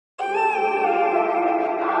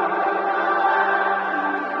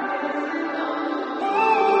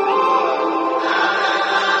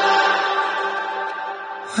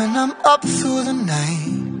When I'm up through the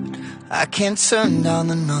night, I can't turn down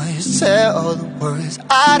the noise, tear all the worries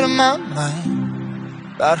out of my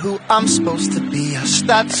mind. About who I'm supposed to be, I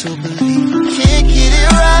start to believe I can't get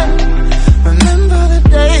it right. Remember the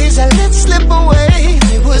days I let slip away,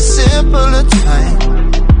 they were simpler times.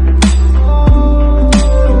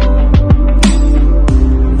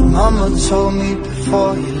 Mama told me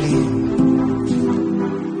before you leave,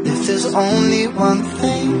 if there's only one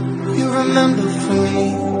thing you remember from me,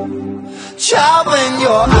 child, when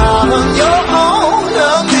you're out on your own,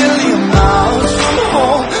 a million miles from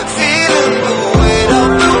home, feeling the weight of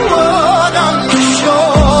the world on your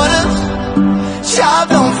shoulders. Child,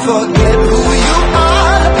 don't forget who you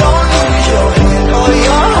are, don't lose your head or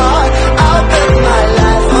your heart. I'll bet my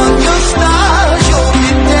life on your stars, you'll be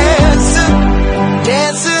dancing,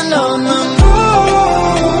 dancing on the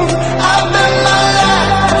moon. I'll bet my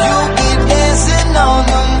life you'll be dancing on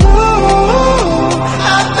the moon.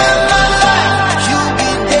 I'll bet my life you'll be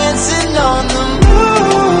dancing on the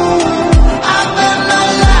moon. I'll bet my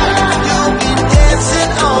life you'll be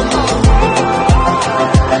dancing on the moon.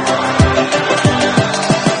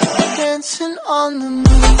 Dancing on the moon.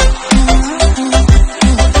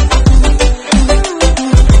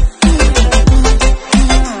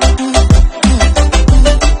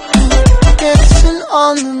 Dancing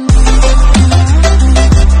on the moon.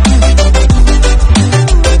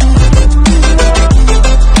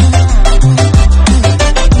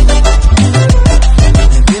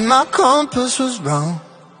 Maybe my compass was wrong,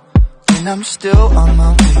 and I'm still on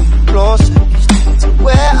my way closer each day to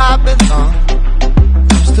where I belong.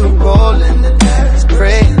 I'm still rolling the dice,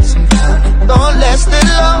 praying sometimes it don't last it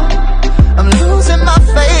long. I'm losing my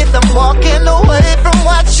faith, I'm walking away from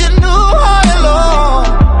what you knew all along.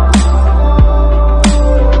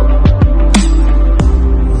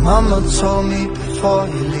 Mama told me before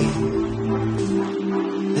you leave,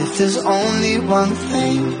 if there's only one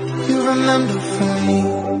thing you remember from me,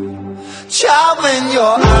 child, when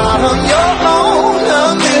you're out on your own, a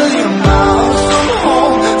million miles from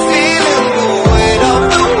home, feeling the weight of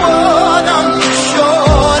the world on your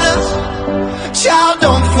shoulders. Child,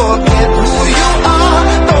 don't forget who you are,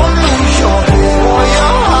 don't lose your head or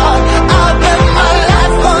your heart. I'll bet my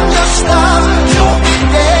life on your stars, you'll be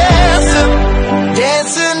dancing,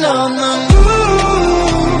 dancing on the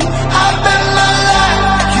moon. I'll bet my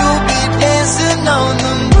life you'll be dancing on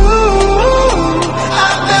the moon.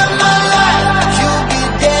 I'll bet my life you'll be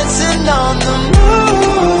dancing on the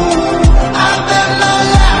moon. I'll bet my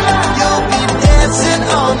life you'll be dancing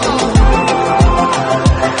on the moon.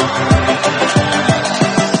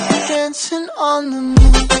 Dancing on the moon.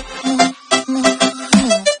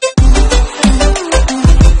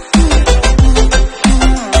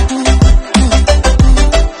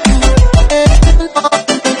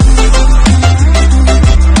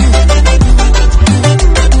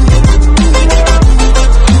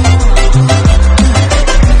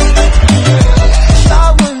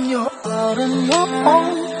 Child, when you're out on your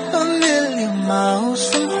own, a million miles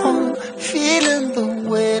from home, feeling the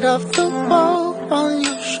weight of the world on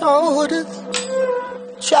your shoulders.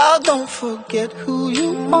 Child, don't forget who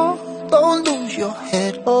you are, don't lose your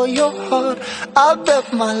head or your heart. I'll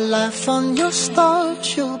bet my life on your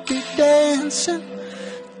stars, you'll be dancing,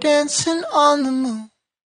 dancing on the moon.